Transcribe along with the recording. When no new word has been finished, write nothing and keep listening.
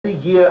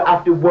the year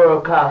of the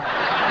worker.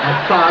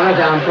 As far as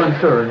I'm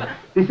concerned,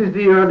 this is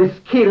the year of the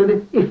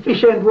skilled,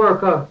 efficient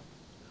worker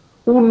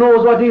who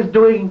knows what he's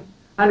doing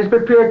and is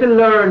prepared to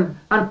learn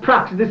and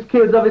practice the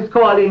skills of his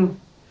calling.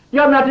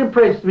 You have not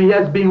impressed me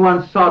as being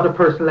one sort of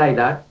person like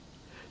that.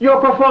 Your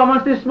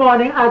performance this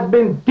morning has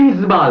been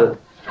dismal,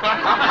 low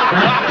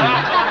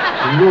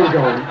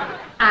down,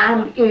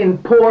 and in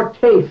poor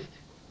taste.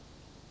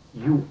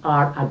 You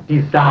are a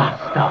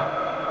disaster.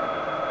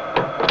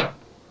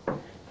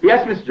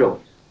 Yes, Miss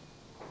Jones.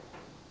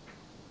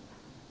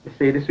 You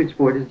say the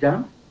switchboard is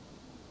jammed?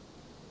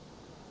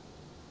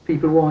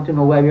 People want to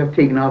know why we have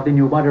taken off the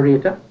new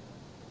moderator.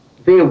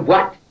 They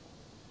what?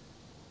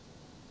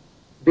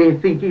 They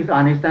think he's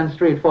honest and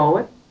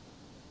straightforward?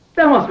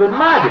 That must be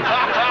mad.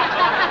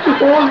 The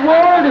whole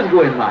world is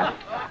going mad.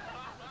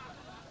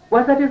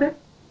 What's that you say?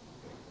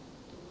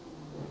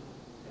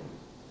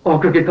 Oh,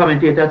 cricket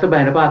commentator at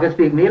Sabina Park has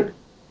taken nailed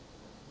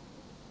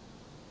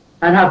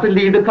and have to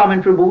leave the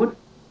commentary booth?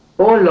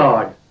 Oh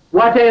Lord,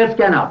 what else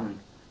can happen?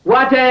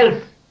 What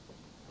else?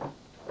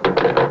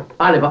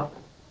 Oliver.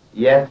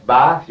 Yes,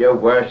 boss, your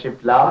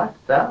worship, Lord,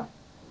 sir.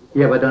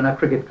 You ever done a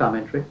cricket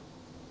commentary?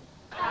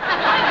 I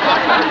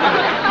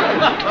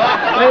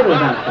don't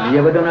answer me. You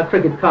ever done a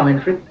cricket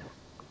commentary?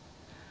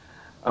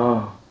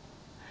 Oh,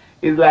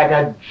 it's like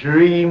a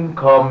dream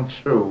come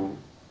true.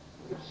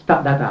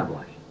 Stop that,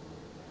 Agwash.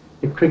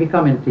 The cricket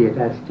commentator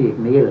has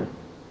taken ill,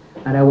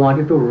 and I want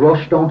you to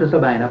rush down to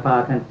Sabina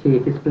Park and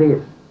take his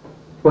place.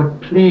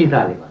 But please,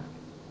 Oliver,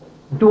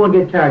 don't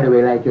get carried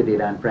away like you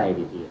did on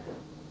Friday here.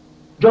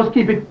 Just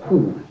keep it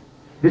cool.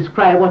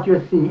 Describe what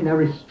you're seeing in a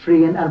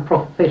restrained and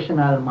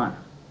professional manner.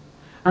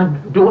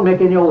 And don't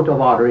make any out of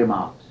order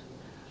remarks.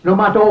 No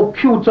matter how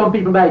cute some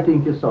people might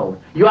think you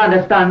sound. You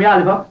understand me,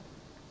 Oliver?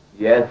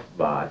 Yes,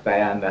 boss,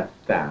 I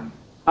understand.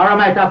 Or I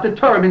might have to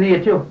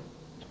terminate you.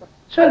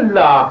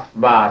 Chillax,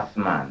 boss,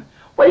 man.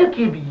 Why you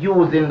keep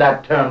using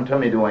that term to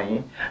me,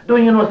 doing?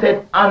 Don't you know say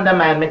it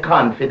undermine my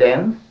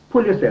confidence?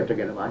 Pull yourself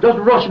together, man. Just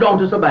rush down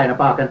to Sabina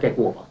Park and take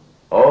over.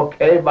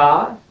 Okay,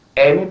 boss.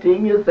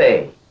 Anything you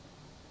say.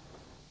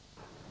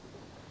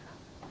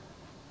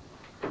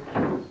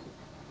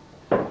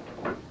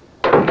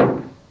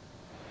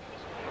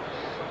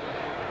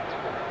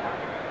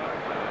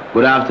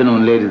 Good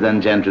afternoon, ladies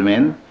and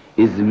gentlemen.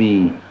 It's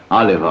me,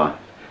 Oliver,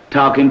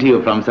 talking to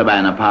you from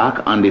Sabina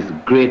Park on this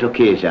great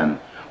occasion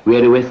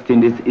where the West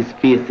Indies is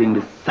facing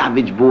the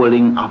savage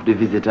bowling of the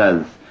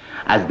visitors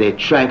as they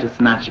try to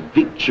snatch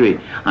victory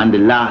on the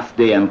last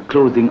day and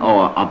closing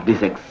hour of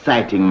this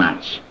exciting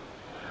match.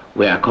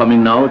 We are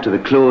coming now to the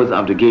close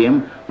of the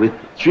game with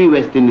 3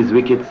 West Indies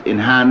wickets in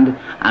hand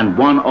and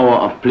 1 hour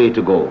of play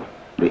to go.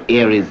 The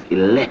air is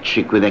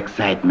electric with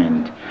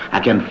excitement. I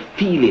can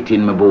feel it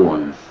in my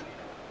bones.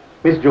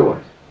 Miss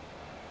Jones,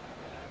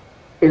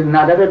 it's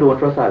not that I don't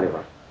trust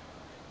Oliver,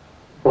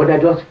 but I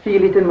just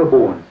feel it in my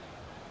bones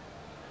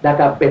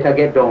that I better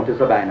get down to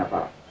Sabina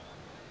Park,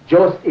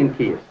 just in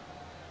case.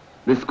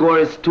 The score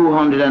is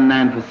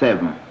 209 for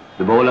 7.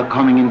 The bowler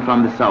coming in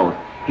from the south.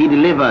 He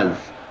delivers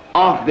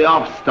off the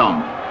off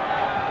stump.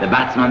 The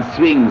batsman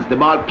swings. The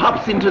ball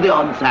pops into the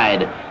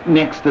onside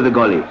next to the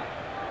gully.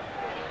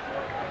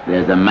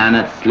 There's a man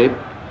at slip,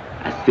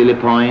 a silly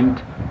point,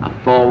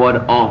 a forward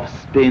off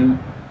spin,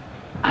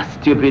 a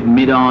stupid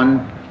mid-on,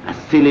 a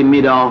silly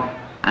mid-off,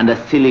 and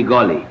a silly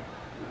gully.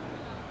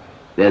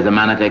 There's a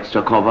man at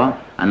extra cover,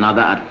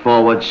 another at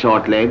forward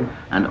short leg,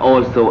 and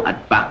also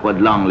at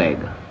backward long leg.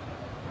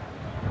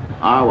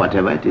 Or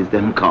whatever it is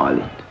them call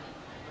it.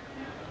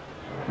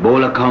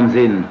 Bowler comes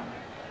in.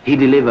 He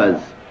delivers.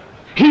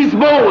 He's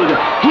bowled!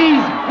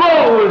 He's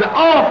bowled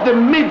off the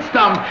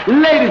mid-stump!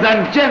 Ladies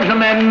and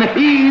gentlemen,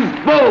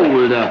 he's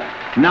bowled!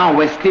 Now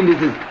West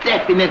Indies is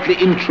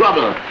definitely in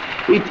trouble.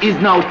 It is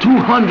now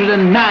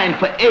 209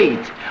 for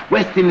 8.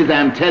 West Indies,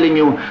 I am telling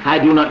you, I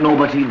do not know,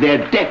 but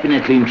they're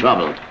definitely in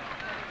trouble.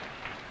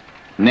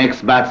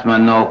 Next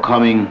batsman now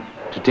coming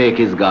to take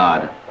his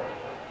guard.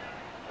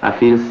 I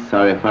feel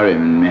sorry for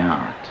him in my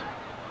heart.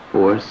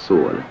 Poor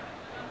soul.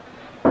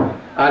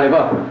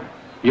 Oliver,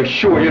 you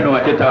sure you know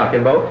what you're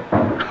talking about?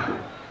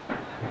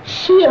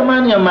 Sure,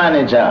 man, your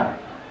manager.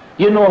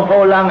 You know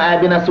how long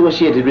I've been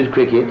associated with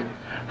cricket?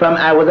 From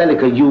I was a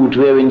little youth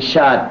wearing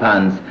short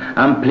pants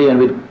and playing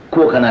with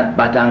coconut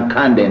bat and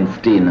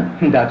condensed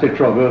tin. That's the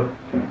trouble.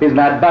 It's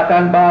not bat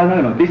and ball,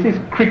 no. This is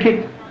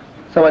cricket.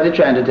 So what are you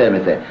trying to tell me,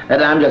 sir?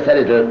 That I'm just a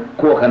little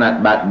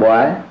coconut bat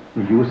boy?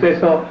 You say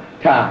so?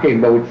 Talking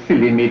about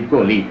silly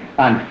mid-gully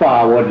and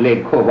forward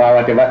leg cover or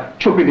whatever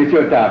stupidness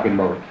you're talking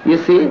about. You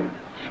see?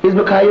 It's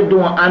because you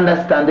don't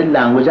understand the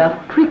language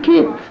of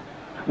cricket.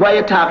 Why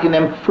you talking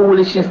them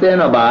foolishness there,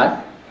 no,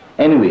 boss?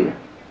 Anyway,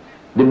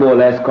 the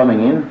bowler is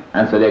coming in,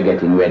 and so they're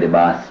getting ready,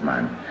 boss,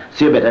 man.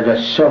 So you better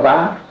just shove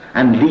off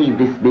and leave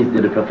this business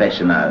to the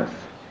professionals.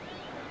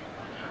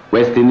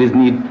 West Indies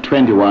need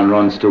 21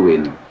 runs to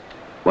win.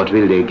 But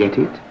will they get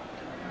it?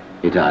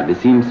 It hardly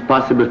seems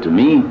possible to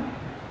me.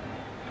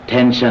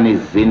 Tension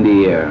is in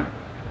the air.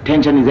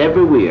 Tension is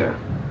everywhere.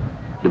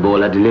 The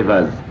bowler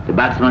delivers. The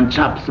batsman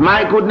chops.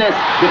 My goodness,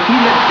 the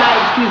fielder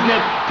dives to his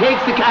left,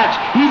 takes the catch.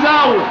 He's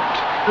out.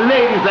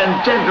 Ladies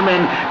and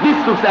gentlemen, this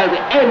looks like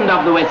the end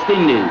of the West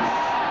Indies.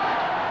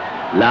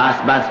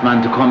 Last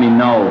batsman to come in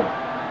now.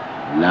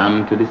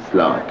 Lamb to the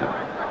slaughter.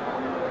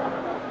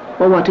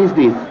 But what is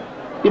this?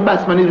 The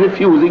batsman is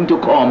refusing to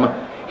come.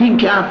 He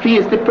can't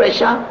face the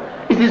pressure.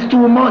 This is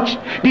too much.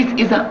 This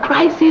is a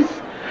crisis.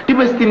 The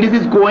West Indies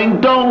is going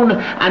down.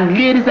 And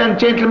ladies and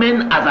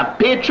gentlemen, as a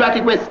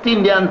patriotic West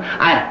Indian,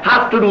 I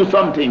have to do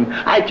something.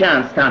 I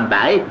can't stand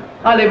by.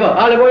 Oliver,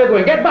 where are you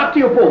going? Get back to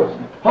your post.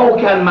 How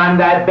can man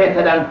die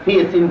better than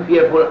facing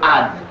fearful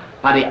odds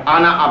for the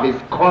honor of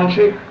his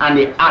country and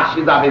the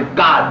ashes of his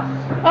gods?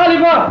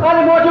 Oliver, what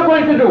are you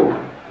going to do?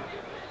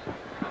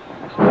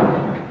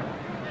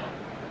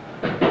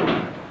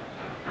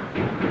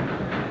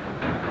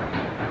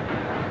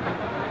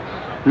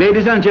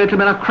 Ladies and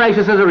gentlemen, a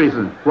crisis has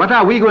arisen. What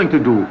are we going to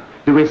do?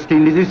 The West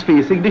Indies is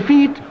facing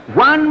defeat.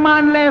 One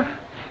man left.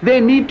 They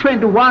need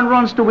 21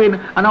 runs to win,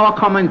 and our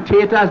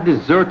commentator has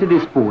deserted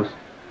his post.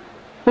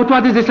 But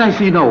what is this I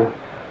see now?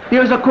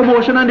 There is a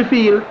commotion on the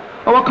field.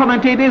 Our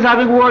commentator is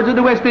having words with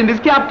the West Indies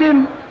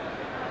captain.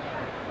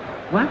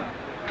 What?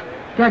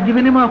 They are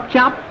giving him a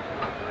cap,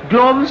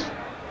 gloves,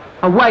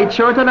 a white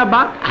shirt and a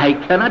bat? I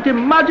cannot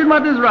imagine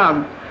what is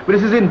wrong. But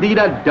this is indeed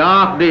a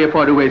dark day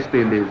for the West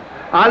Indies.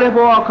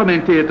 Oliver, our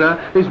commentator,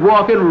 is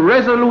walking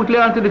resolutely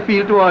onto the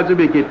field towards the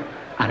wicket.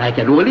 And I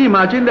can only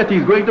imagine that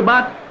he's going to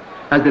bat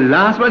as the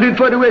last man in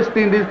for the West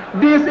Indies.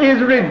 This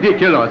is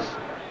ridiculous.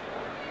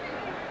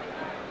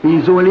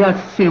 He's only a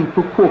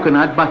simple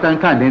coconut butter and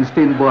condensed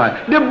tin boy.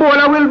 The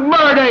bowler will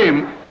murder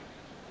him.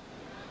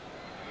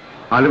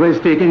 Oliver is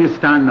taking his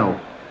stand now,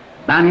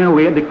 banging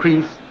away at the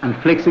crease and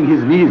flexing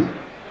his knees.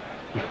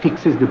 He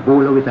fixes the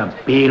bowler with a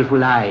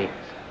baleful eye,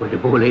 but the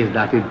bowler is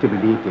not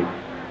intimidated.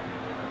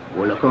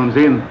 Bowler comes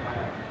in.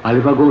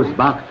 Oliver goes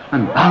back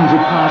and bangs it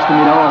past the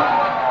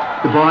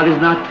mid-off. The ball is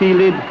not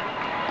fielded.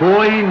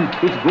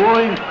 It's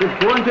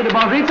going to the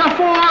boundary. It's a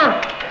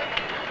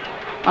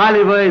 4!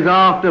 Oliver is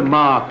off the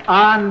mark.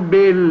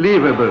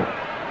 Unbelievable.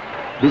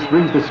 This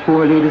brings the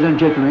score, ladies and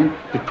gentlemen,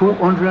 to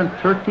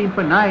 213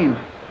 for 9,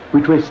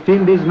 with West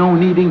Indies now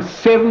needing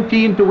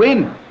 17 to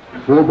win.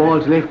 4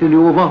 balls left in the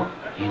over.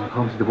 In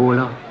comes the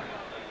bowler.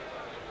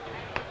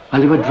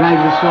 Oliver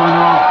drags this one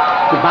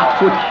off the back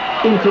foot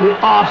into the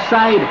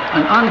offside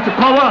and onto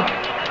cover.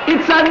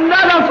 It's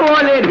another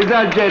 4, ladies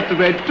and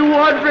gentlemen.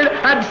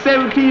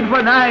 217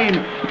 for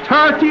 9.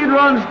 13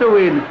 runs to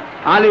win.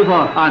 Oliver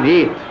on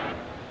 8.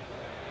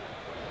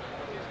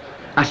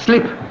 A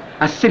slip,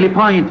 a silly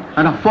point,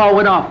 and a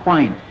forward off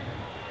point.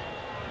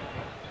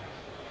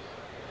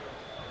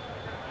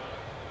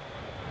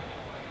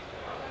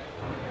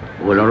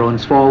 Bowler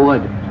runs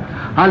forward.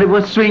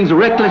 Oliver swings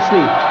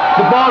recklessly.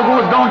 The ball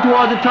goes down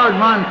towards the third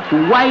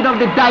man, wide of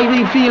the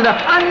diving fielder.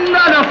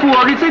 Another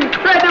 4. It's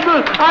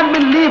incredible,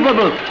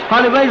 unbelievable.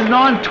 Oliver is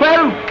now on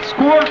 12.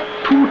 Score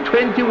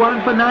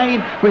 221 for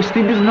 9. West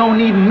Indies now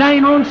need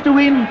 9 runs to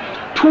win.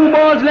 2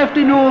 balls left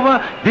in over.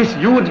 This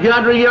huge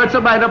gathering here at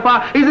Sabina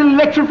Park is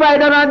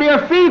electrified and on their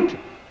feet.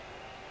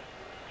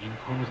 In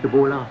comes the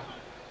bowler.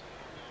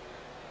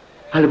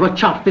 Oliver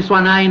chopped this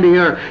one high in the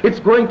air. It's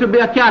going to be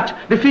a catch.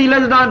 The fielder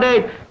is not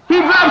dead. He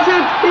drops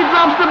it. He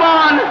drops the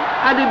ball.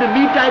 And in the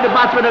meantime, the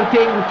batsman have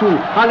taken 2.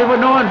 Oliver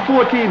now on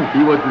 14.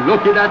 He was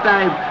lucky that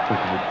time. But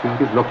I think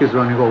his luck is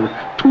running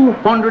out.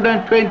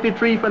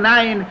 223 for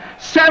 9.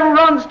 7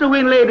 runs to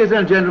win, ladies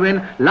and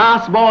gentlemen.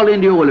 Last ball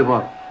in the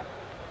Oliver.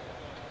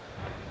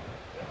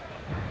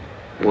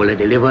 Bowler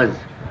delivers.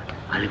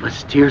 Oliver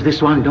steers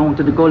this one down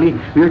to the gully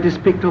where it is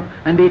picked up,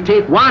 and they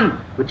take 1,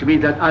 which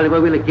means that Oliver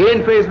will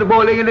again face the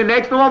bowling in the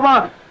next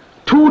over.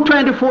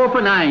 224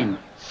 for 9.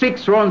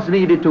 6 runs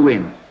needed to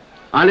win.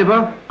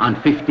 Oliver on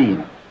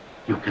 15.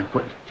 You can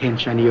put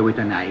tension here with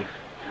a knife.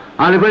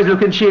 Oliver is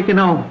looking shaky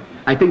now.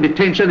 I think the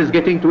tension is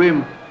getting to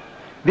him.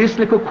 This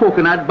little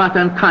coconut butter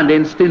and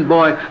condensed tin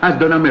boy has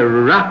done a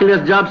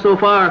miraculous job so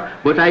far,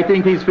 but I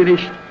think he's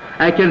finished.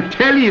 I can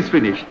tell he's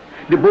finished.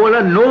 The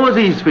bowler knows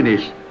he's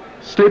finished.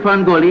 Slip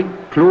on gully,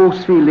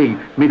 close fielding,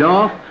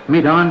 mid-off,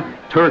 mid-on,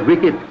 third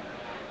wicket.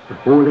 The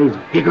bowler is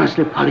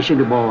vigorously polishing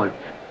the ball.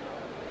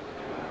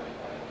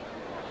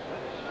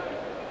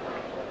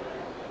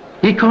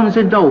 He comes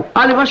in now.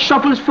 Oliver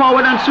shuffles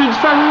forward and swings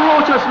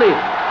ferociously.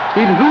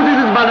 He loses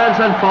his balance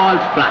and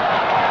falls flat.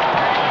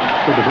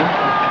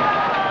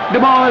 The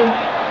ball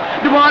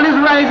is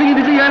rising in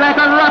the air like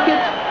a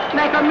rocket,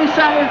 like a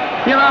missile.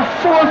 There are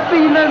 4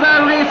 fielders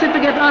are racing to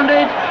get under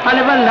it.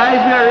 Oliver lies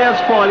where he has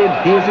fallen,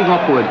 gazing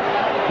upward.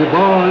 The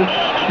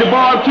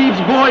ball keeps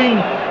going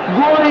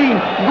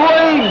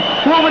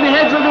over the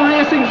heads of the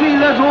racing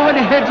fielders, over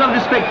the heads of the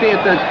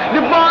spectators.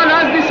 The ball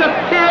has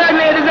disappeared,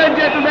 ladies and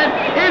gentlemen.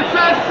 It's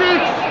a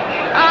 6.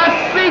 A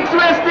 6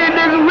 West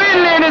Indies win,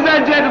 ladies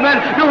and gentlemen.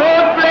 The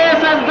whole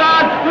place has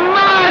gone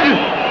mad.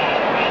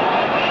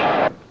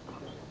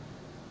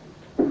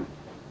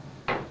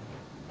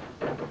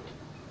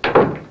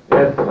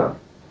 Yes, sir.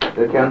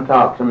 You can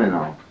talk to me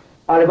now.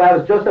 Oliver, I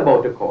was just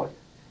about to call.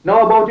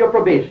 Now about your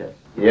probation.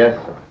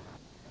 Yes, sir.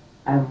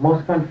 I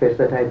must confess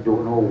that I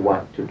don't know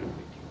what to do.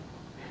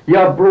 You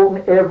have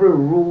broken every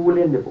rule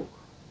in the book.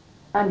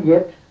 And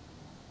yet,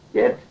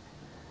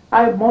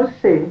 I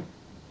must say,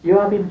 you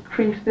have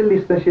increased the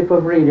listenership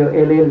of Radio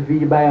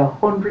LLV by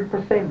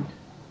 100%.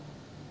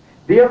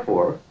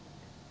 Therefore,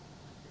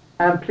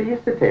 I am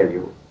pleased to tell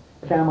you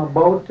that I am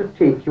about to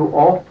take you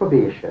off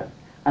probation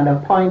and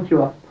appoint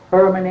you a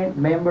permanent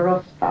member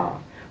of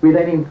staff with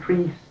an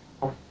increase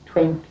of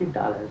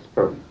 $20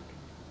 per week.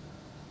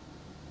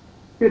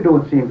 You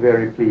don't seem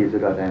very pleased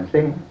with what I'm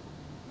saying.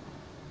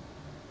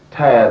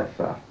 Tired,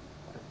 sir.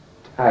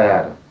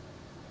 Tired.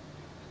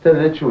 To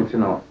tell the truth, you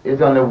know,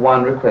 it's only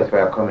one request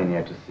why I come in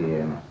here to see you,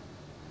 you know.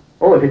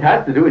 Oh, it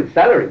has to do with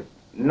salary.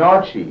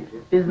 No, Chief,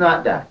 it's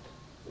not that.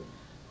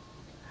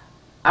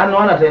 I know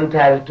I'm not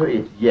entitled to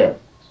it yet.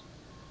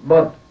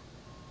 But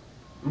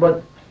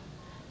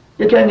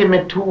you can give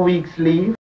me 2 weeks leave.